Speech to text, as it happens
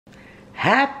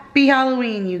Happy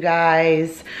Halloween, you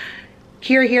guys.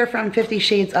 Kira here from 50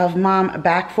 Shades of Mom,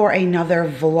 back for another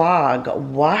vlog.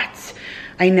 What?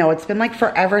 I know, it's been like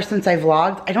forever since I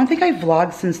vlogged. I don't think I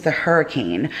vlogged since the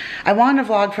hurricane. I wanted to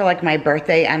vlog for like my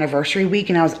birthday anniversary week,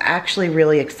 and I was actually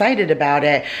really excited about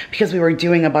it because we were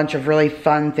doing a bunch of really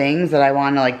fun things that I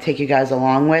want to like take you guys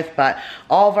along with, but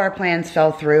all of our plans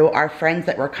fell through. Our friends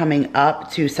that were coming up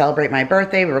to celebrate my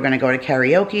birthday, we were gonna go to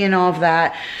karaoke and all of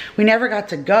that. We never got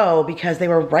to go because they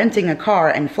were renting a car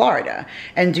in Florida.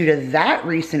 And due to that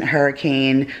recent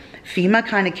hurricane, FEMA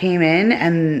kind of came in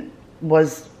and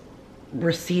was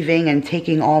receiving and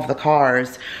taking all of the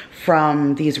cars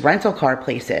from these rental car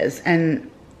places.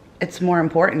 And it's more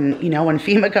important, you know, when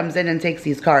FEMA comes in and takes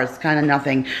these cars, kind of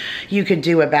nothing you could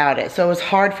do about it. So it was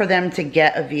hard for them to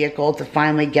get a vehicle to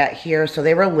finally get here. So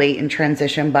they were late in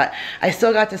transition, but I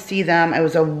still got to see them. It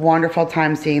was a wonderful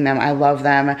time seeing them. I love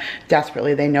them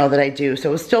desperately. They know that I do. So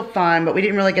it was still fun, but we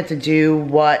didn't really get to do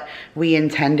what we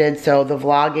intended. So the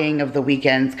vlogging of the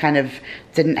weekends kind of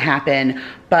didn't happen.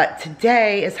 But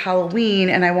today is Halloween,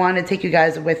 and I wanted to take you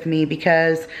guys with me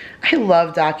because I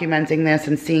love documenting this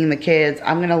and seeing the kids.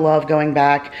 I'm gonna love going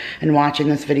back and watching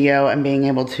this video and being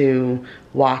able to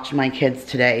watch my kids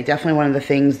today. Definitely one of the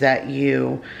things that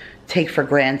you take for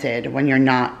granted when you're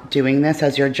not doing this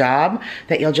as your job,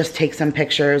 that you'll just take some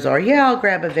pictures or yeah, I'll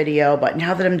grab a video. But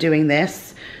now that I'm doing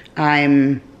this,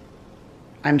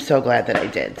 I'm so glad that I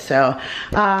did. So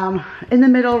in the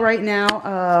middle right now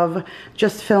of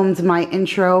just filmed my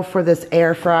intro for this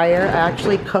air fryer. I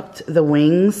actually cooked the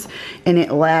wings in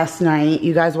it last night.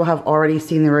 You guys will have already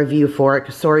seen the review for it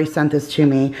because Sori sent this to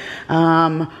me.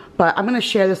 But I'm gonna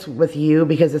share this with you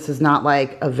because this is not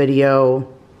like a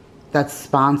video that's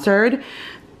sponsored.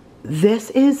 This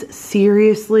is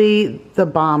seriously the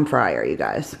bomb fryer, you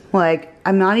guys. Like,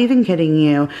 I'm not even kidding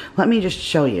you. Let me just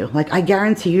show you. Like, I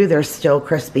guarantee you they're still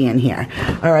crispy in here.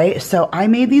 All right, so I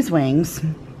made these wings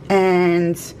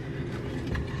and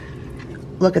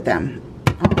look at them.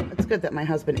 Oh, it's good that my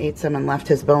husband ate some and left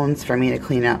his bones for me to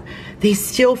clean up. They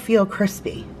still feel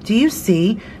crispy. Do you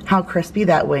see how crispy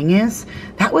that wing is?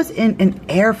 That was in an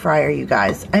air fryer, you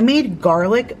guys. I made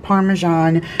garlic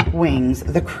Parmesan wings,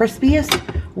 the crispiest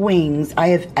wings I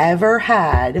have ever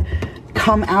had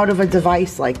come out of a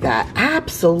device like that.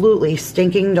 Absolutely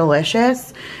stinking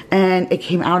delicious. And it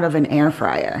came out of an air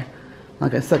fryer.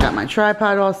 Like, I still got my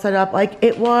tripod all set up. Like,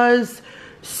 it was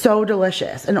so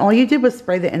delicious. And all you did was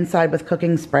spray the inside with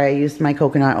cooking spray. I used my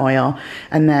coconut oil,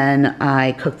 and then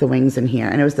I cooked the wings in here.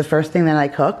 And it was the first thing that I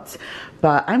cooked.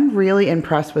 But I'm really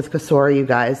impressed with Kasori, you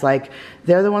guys. Like,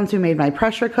 they're the ones who made my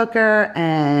pressure cooker,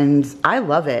 and I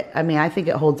love it. I mean, I think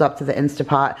it holds up to the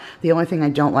Instapot. The only thing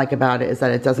I don't like about it is that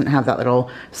it doesn't have that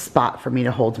little spot for me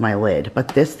to hold my lid. But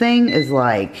this thing is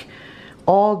like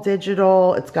all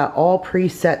digital. It's got all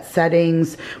preset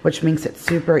settings, which makes it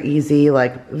super easy.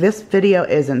 Like, this video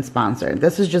isn't sponsored.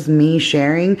 This is just me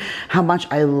sharing how much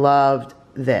I loved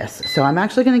this. So I'm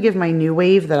actually going to give my new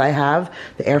wave that I have,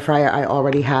 the air fryer I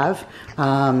already have,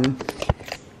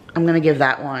 I'm going to give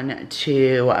that one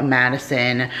to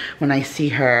Madison when I see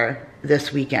her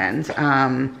this weekend.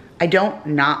 I don't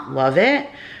not love it,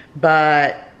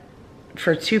 but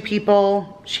for two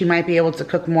people, she might be able to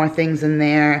cook more things in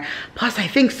there. Plus, I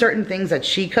think certain things that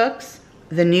she cooks,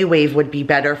 the new wave would be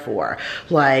better for.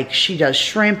 Like, she does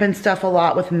shrimp and stuff a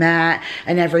lot with Matt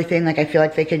and everything. Like, I feel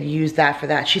like they could use that for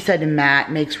that. She said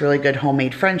Matt makes really good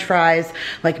homemade French fries.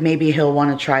 Like, maybe he'll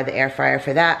want to try the air fryer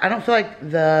for that. I don't feel like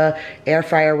the air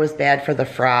fryer was bad for the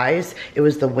fries. It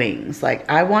was the wings. Like,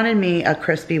 I wanted me a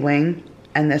crispy wing,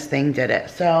 and this thing did it.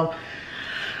 So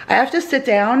I have to sit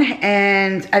down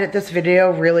and edit this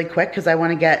video really quick because I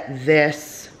want to get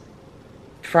this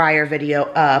fryer video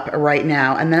up right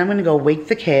now, and then I'm gonna go wake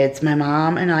the kids. My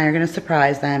mom and I are gonna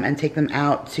surprise them and take them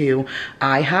out to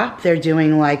IHOP. They're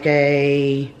doing like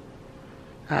a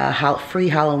free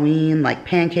Halloween like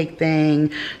pancake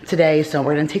thing today, so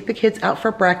we're gonna take the kids out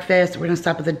for breakfast. We're gonna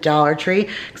stop at the Dollar Tree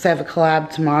because I have a collab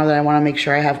tomorrow that I want to make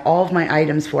sure I have all of my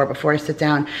items for before I sit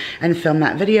down and film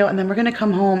that video. And then we're gonna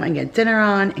come home and get dinner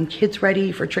on and kids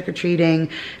ready for trick-or-treating,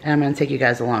 and I'm gonna take you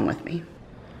guys along with me.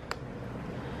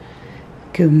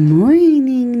 Good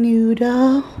morning,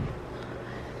 Noodle.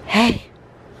 Hey,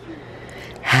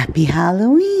 happy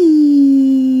Halloween.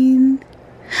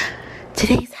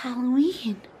 Today's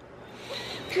Halloween.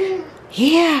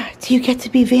 Yeah, do you get to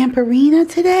be Vampirina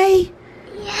today?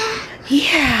 Yeah.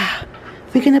 Yeah.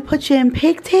 We're gonna put you in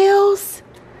pigtails?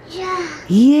 Yeah.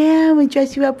 Yeah, we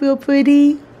dress you up real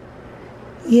pretty.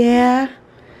 Yeah.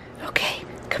 Okay,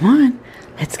 come on,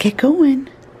 let's get going.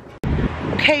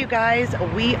 Okay, you guys,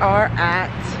 we are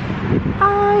at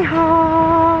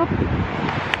IHOP.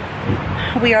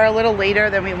 We are a little later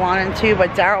than we wanted to, but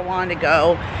Daryl wanted to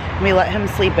go. We let him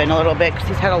sleep in a little bit because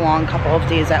he's had a long couple of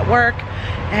days at work.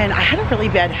 And I had a really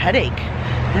bad headache.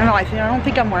 I don't know, I don't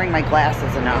think I'm wearing my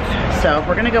glasses enough. So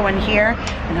we're gonna go in here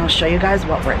and I'll show you guys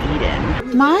what we're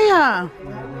eating. Maya!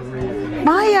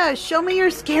 Maya, show me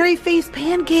your scary face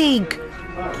pancake.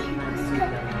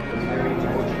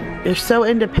 You're so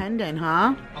independent,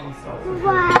 huh?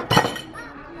 What?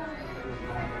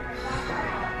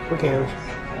 Who cares?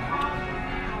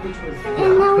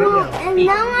 And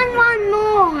no one want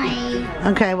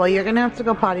more. Okay, well you're gonna have to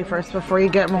go potty first before you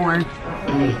get more.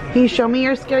 Can you show me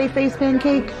your scary face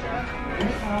pancake?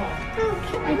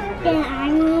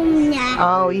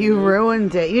 Oh, you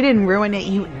ruined it. You didn't ruin it,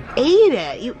 you ate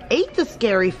it. You ate the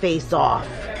scary face off.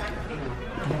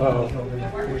 Uh-oh.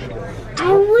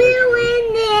 I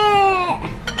ruined it.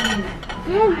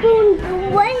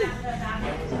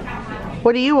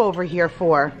 What are you over here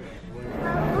for?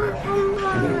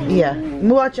 Yeah,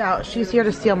 watch out. She's here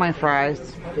to steal my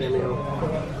fries.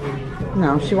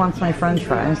 No, she wants my french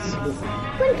fries.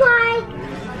 French fries.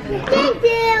 Thank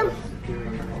you.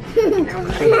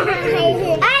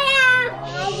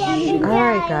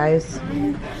 Alright, guys.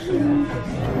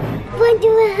 French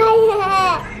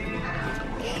fries.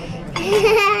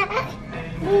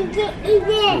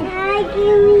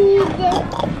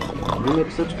 You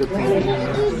make such good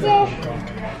things.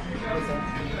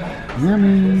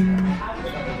 Yummy.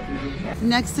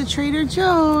 Next to Trader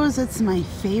Joe's, it's my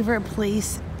favorite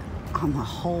place on the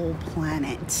whole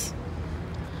planet.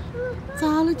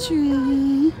 Dollar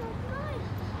Tree.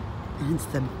 And it's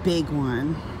the big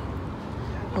one.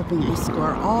 Hoping I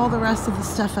score all the rest of the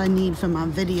stuff I need for my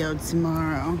video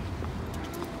tomorrow.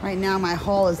 Right now my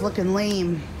haul is looking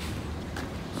lame.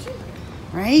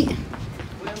 Right?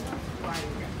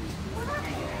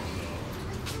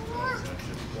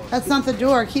 That's not the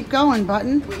door. Keep going,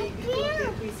 Button.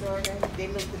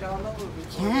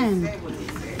 Ken,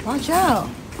 watch out.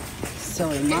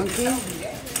 Silly monkey.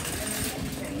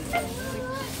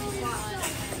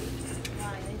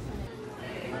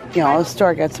 Y'all, the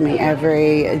store gets me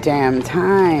every damn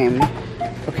time.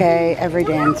 Okay? Every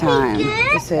damn time.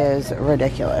 This is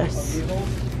ridiculous.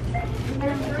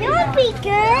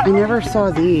 I never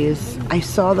saw these. I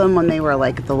saw them when they were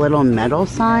like the little metal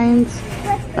signs,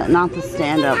 but not the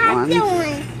stand-up ones.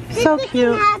 So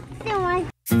cute.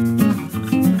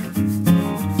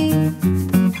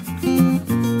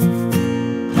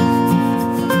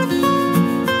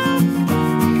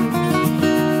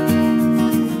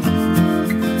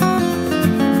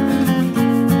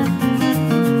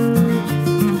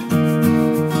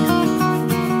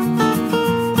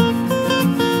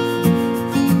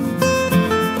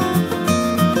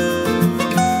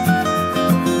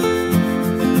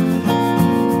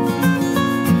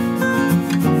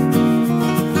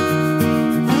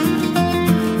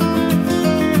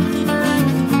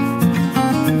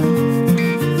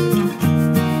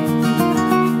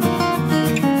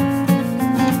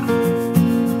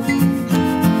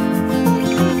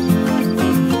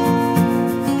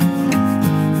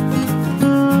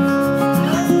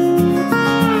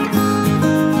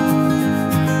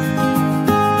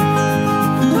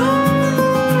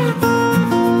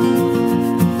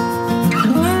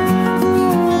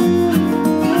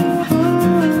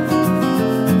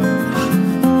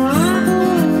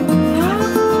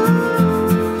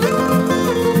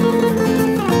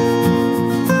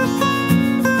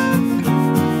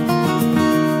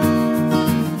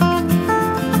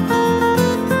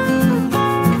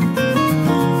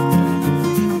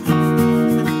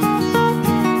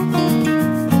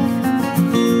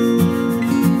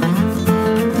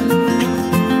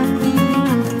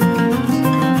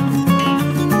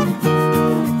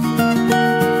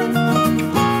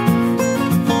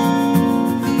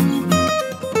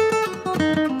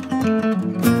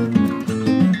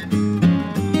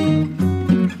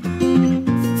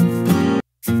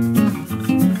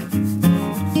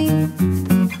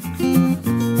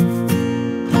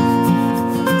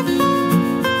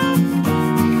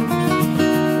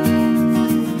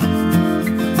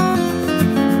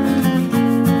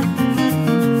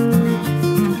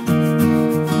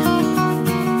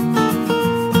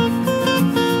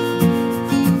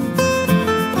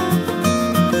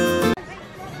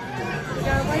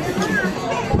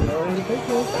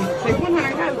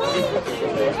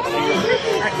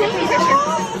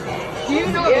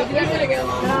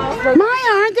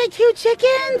 Maya, aren't they cute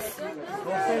chickens?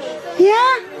 Yeah?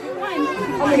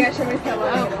 Oh my gosh, I'm pillow.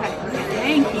 Okay.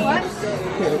 Thank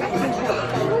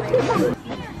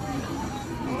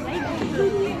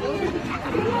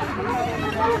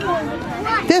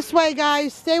you. This way,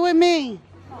 guys. Stay with me.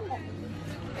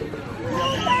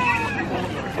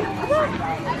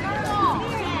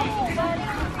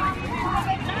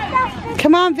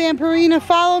 Come on, Vampirina,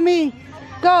 follow me.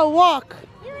 Go, walk.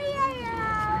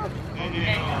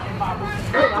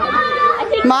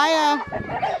 Maya,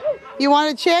 you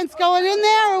want a chance going in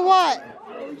there or what?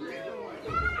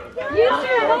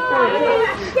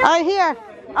 All right, here.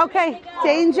 Okay,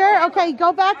 Danger. Okay,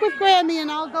 go back with Grammy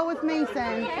and I'll go with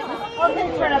Mason.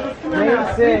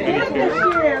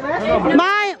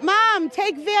 My mom,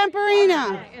 take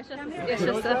Vampirina. It's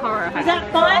just a horror. Is that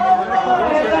fun?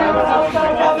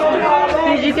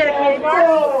 Did you get a cake?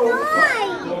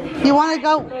 You want to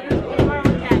go?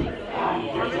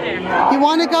 You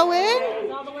want to go in?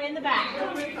 All the way in the back.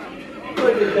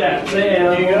 Look at that.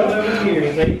 There you go. Over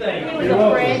here. Say thank you. You're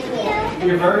welcome.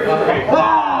 You're very welcome.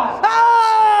 Ah!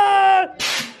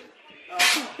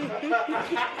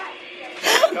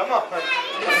 Come on.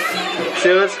 So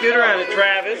let's get around it,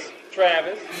 Travis.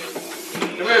 Travis.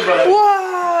 Come here, buddy.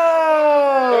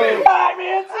 Whoa! Come here. Hi,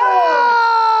 man.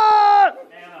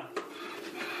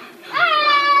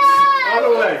 Out of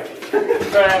the way.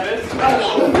 Travis.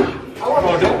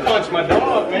 Oh, don't punch my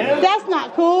dog, man. That's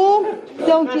not cool.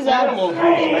 Don't do That's that. animal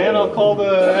abuse, man. I'll call the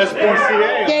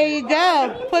SPCA. There you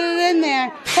go. Put it in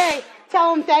there. Hey,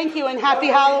 tell them thank you and happy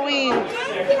Halloween.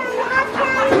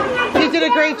 You did a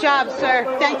great job, sir.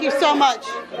 Thank you so much.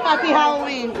 Happy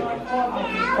Halloween.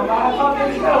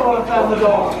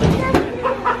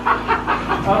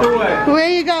 Other way. Where are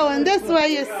you going? This way,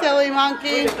 you silly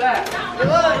monkey.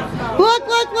 Look,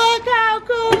 look, look how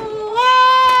cool.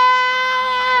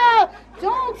 Ah!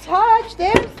 Don't touch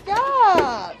their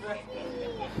stuff.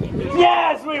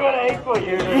 Yes, we would have ate for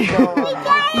you.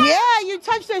 Yeah, you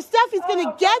touch their stuff, he's going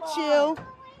to get you.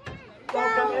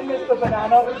 Don't come in, Mr.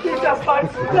 Banana. He just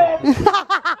likes to live.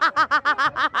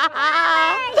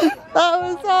 That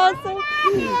was awesome.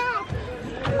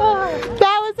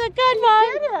 That was a good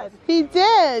one. He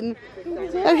did.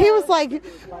 And he was like,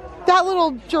 that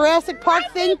little Jurassic Park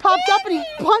thing popped up and he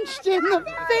punched you in the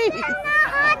face.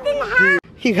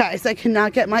 You guys, I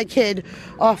cannot get my kid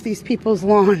off these people's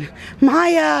lawn.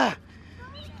 Maya,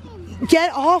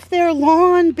 get off their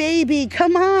lawn, baby.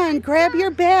 Come on, grab your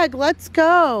bag. Let's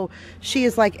go. She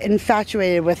is like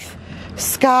infatuated with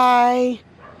Sky.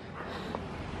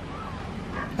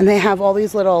 And they have all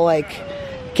these little like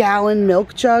gallon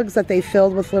milk jugs that they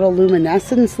filled with little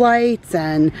luminescence lights,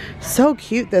 and so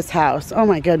cute, this house. Oh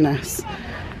my goodness.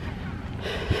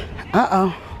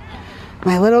 Uh-oh.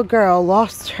 My little girl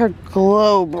lost her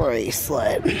glow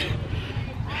bracelet.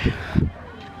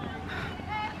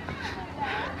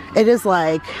 It is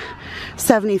like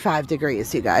 75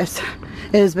 degrees, you guys.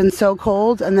 It has been so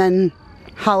cold, and then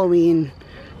Halloween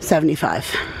 75.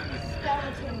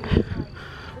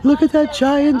 Look at that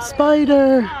giant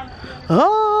spider.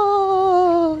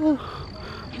 Oh!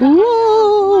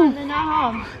 Woo! They're not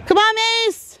home. Come on,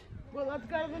 Mace! Well, let's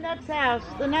go to the next house.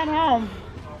 They're not home.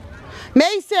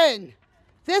 Mason!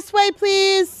 This way,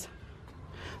 please.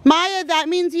 Maya, that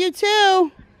means you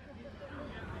too.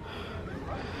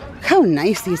 Look how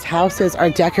nice these houses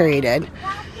are decorated.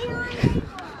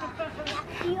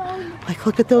 Like,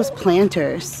 look at those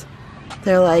planters.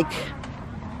 They're like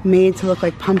made to look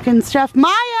like pumpkin stuff.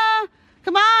 Maya!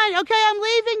 Come on! Okay, I'm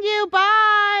leaving you.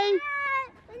 Bye!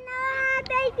 No,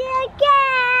 take it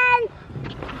again.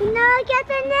 No, get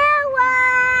the new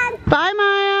one. Bye,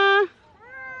 Maya!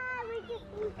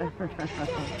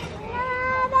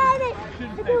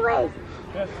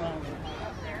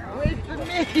 Wait for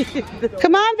me.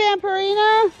 Come on, Vampirina!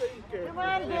 Come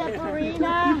on,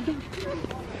 Vampirina.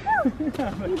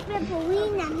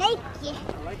 Vampirina, make it.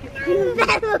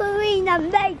 Vampirina,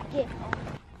 make it.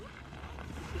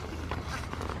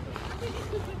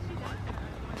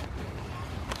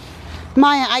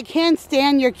 Maya, I can't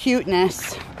stand your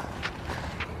cuteness.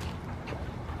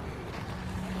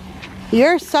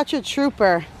 You're such a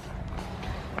trooper.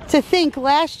 To think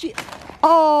last year...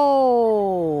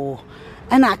 Oh!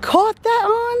 And I caught that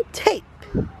on tape.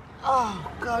 Oh,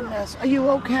 goodness. Are you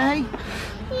okay?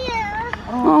 Yeah.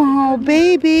 Oh,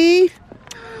 baby.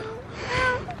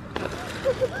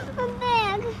 I'm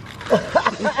bad.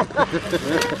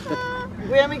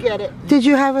 Let me get it. Did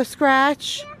you have a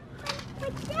scratch?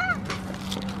 What's that?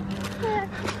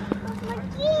 My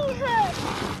knee hurts.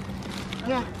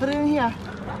 Yeah, put it in here.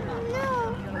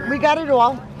 No, We got it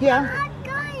all. Yeah. I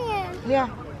got it. Yeah.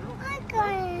 I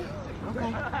got it.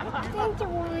 Okay. Thank you,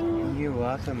 one. You're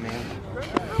welcome, man.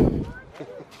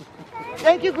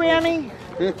 Thank you, Grammy.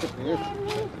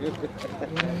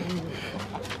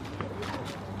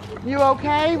 You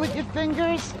okay with your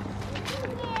fingers?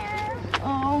 Yeah.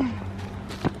 Oh.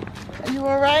 Are you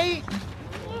alright?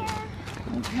 Yeah.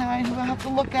 Okay, we'll have to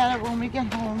look at it when we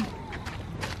get home.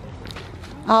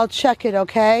 I'll check it,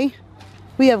 okay?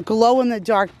 We have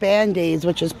glow-in-the-dark Band-Aids,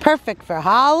 which is perfect for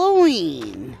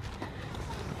Halloween.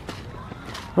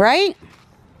 Right?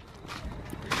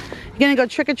 You gonna go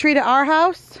trick-or-treat at our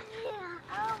house? Yeah,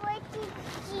 I like to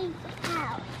see the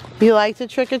house. You like to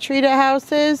trick-or-treat at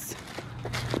houses?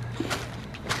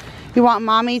 You want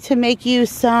Mommy to make you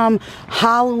some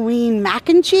Halloween mac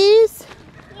and cheese?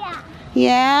 Yeah.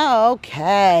 Yeah,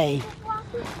 okay.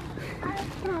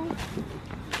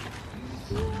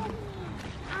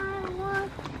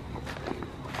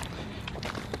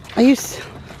 Are you,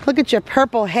 look at your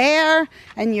purple hair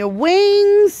and your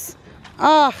wings.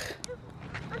 Ugh.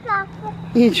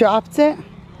 You dropped it?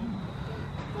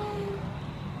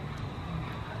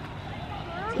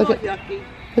 Look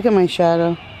at my shadow.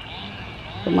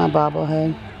 Look at my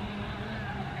bobblehead.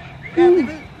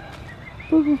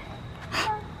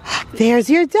 There's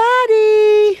your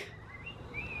daddy.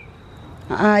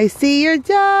 I see your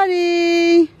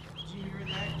daddy.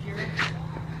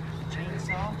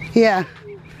 Yeah.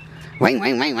 Wing,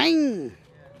 wing, wing, wing.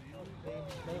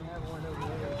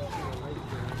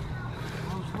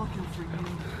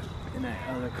 In that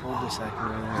other cul-de-sac over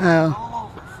there.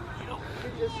 Oh.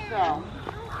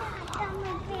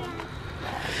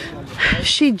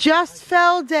 She just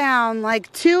fell down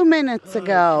like 2 minutes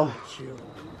ago.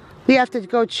 We have to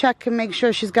go check and make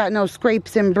sure she's got no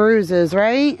scrapes and bruises,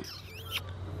 right?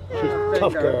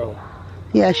 Tough girl.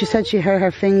 Yeah, she said she hurt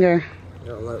her finger.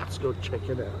 Yeah, let's go check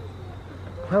it out.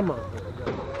 Come on.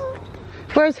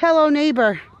 Where's Hello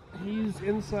Neighbor? He's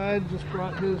inside, just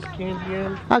brought his candy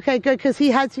in. Okay, good, because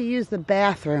he had to use the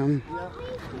bathroom. Yeah.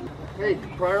 Hey,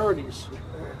 priorities.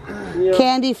 Yeah.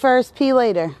 Candy first, pee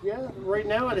later. Yeah, right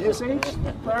now at his age,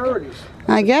 priorities.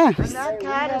 I guess. That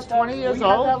cat is 20 years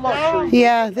old now?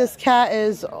 Yeah, this cat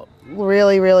is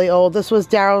really, really old. This was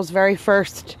Daryl's very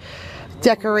first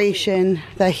decoration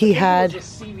that he had. It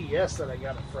was a CVS that I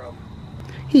got it from.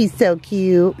 He's so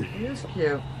cute. He is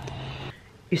cute.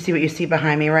 You see what you see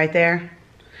behind me right there?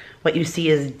 What you see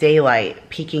is daylight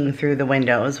peeking through the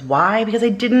windows. Why? Because I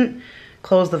didn't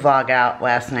close the vlog out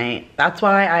last night. That's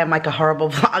why I am like a horrible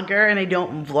vlogger and I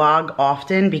don't vlog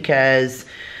often, because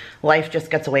life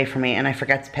just gets away from me and I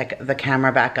forget to pick the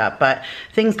camera back up. But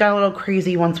things got a little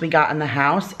crazy once we got in the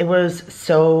house. It was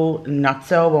so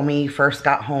nutso when we first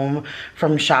got home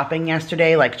from shopping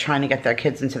yesterday, like trying to get their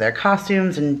kids into their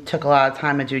costumes, and took a lot of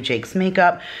time to do Jake's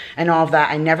makeup and all of that.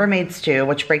 I never made stew,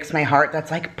 which breaks my heart. That's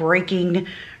like breaking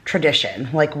tradition.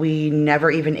 Like, we never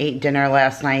even ate dinner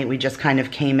last night. We just kind of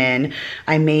came in.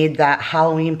 I made that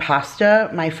Halloween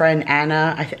pasta. My friend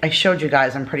Anna, I showed you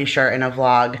guys, I'm pretty sure, in a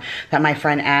vlog, that my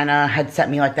friend Anna had sent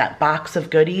me like that box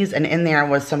of goodies, and in there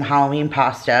was some Halloween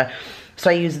pasta. So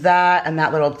I used that and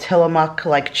that little Tillamook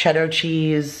like cheddar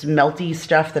cheese melty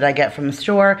stuff that I get from the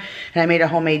store, and I made a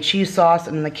homemade cheese sauce,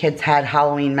 and the kids had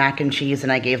Halloween mac and cheese,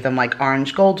 and I gave them like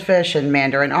orange goldfish and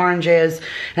mandarin oranges,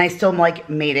 and I still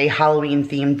like made a Halloween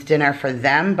themed dinner for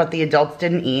them, but the adults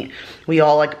didn't eat. We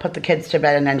all like put the kids to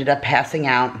bed and ended up passing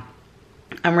out.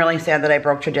 I'm really sad that I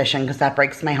broke tradition, because that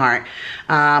breaks my heart.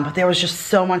 But there was just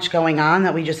so much going on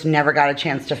that we just never got a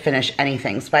chance to finish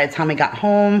anything. So by the time we got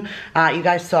home, you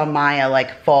guys saw Maya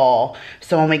like fall.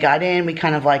 So when we got in, we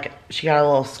kind of like, she got a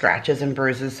little scratches and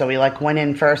bruises. So we like went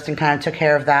in first and kind of took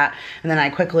care of that. And then I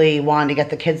quickly wanted to get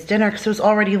the kids dinner because it was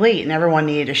already late and everyone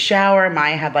needed a shower.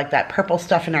 Maya had like that purple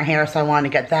stuff in her hair, so I wanted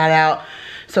to get that out.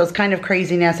 So it's kind of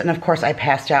craziness, and of course I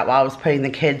passed out while I was putting the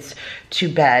kids to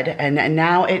bed, and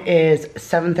now it is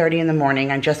 7:30 in the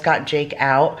morning. I just got Jake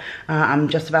out. I'm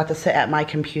just about to sit at my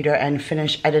computer and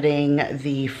finish editing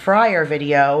the fryer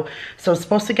video. So I was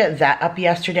supposed to get that up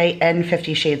yesterday, and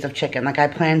 50 Shades of Chicken. Like, I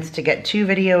planned to get 2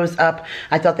 videos up.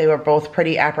 I thought they were both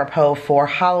pretty apropos for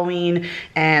Halloween,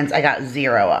 and I got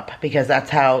 0 up because that's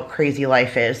how crazy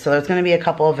life is. So there's gonna be a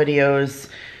couple of videos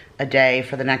a day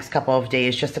for the next couple of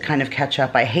days just to kind of catch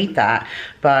up. I hate that,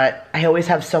 but I always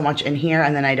have so much in here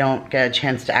and then I don't get a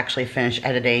chance to actually finish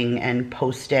editing and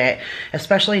post it,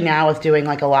 especially now with doing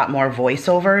like a lot more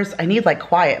voiceovers. I need like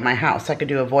quiet in my house so I could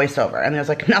do a voiceover, and there's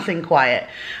like nothing quiet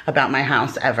about my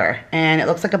house ever, and it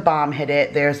looks like a bomb hit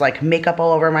it. There's like makeup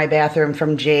all over my bathroom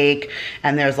from Jake,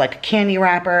 and there's like candy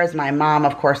wrappers. My mom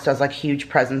of course does like huge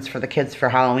presents for the kids for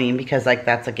Halloween because like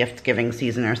that's a gift giving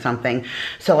season or something.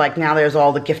 So like now there's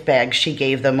all the gift bags she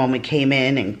gave them when we came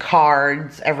in, and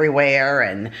cards everywhere,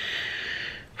 and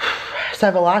so I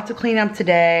have a lot to clean up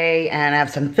today, and I have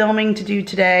some filming to do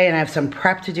today, and I have some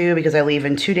prep to do because I leave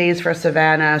in 2 days for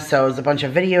Savannah. So there's a bunch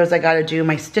of videos I got to do.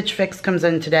 My Stitch Fix comes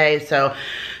in today,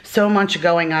 so much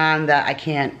going on that I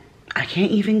can't I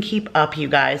can't even keep up, you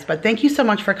guys, but thank you so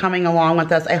much for coming along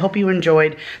with us. I hope you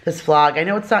enjoyed this vlog. I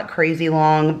know it's not crazy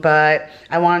long, but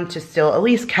I wanted to still at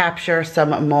least capture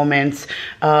some moments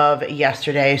of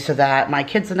yesterday so that my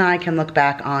kids and I can look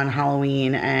back on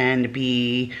Halloween and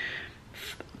be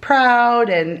proud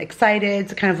and excited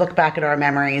to kind of look back at our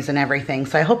memories and everything.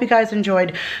 So I hope you guys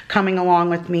enjoyed coming along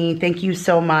with me. Thank you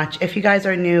so much. If you guys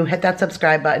are new, hit that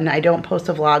subscribe button. I don't post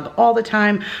a vlog all the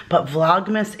time, but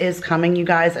Vlogmas is coming, you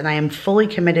guys, and I am fully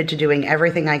committed to doing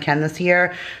everything I can this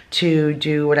year to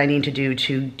do what I need to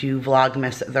do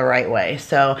Vlogmas the right way.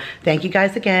 So thank you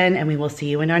guys again, and we will see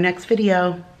you in our next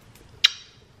video.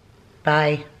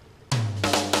 Bye.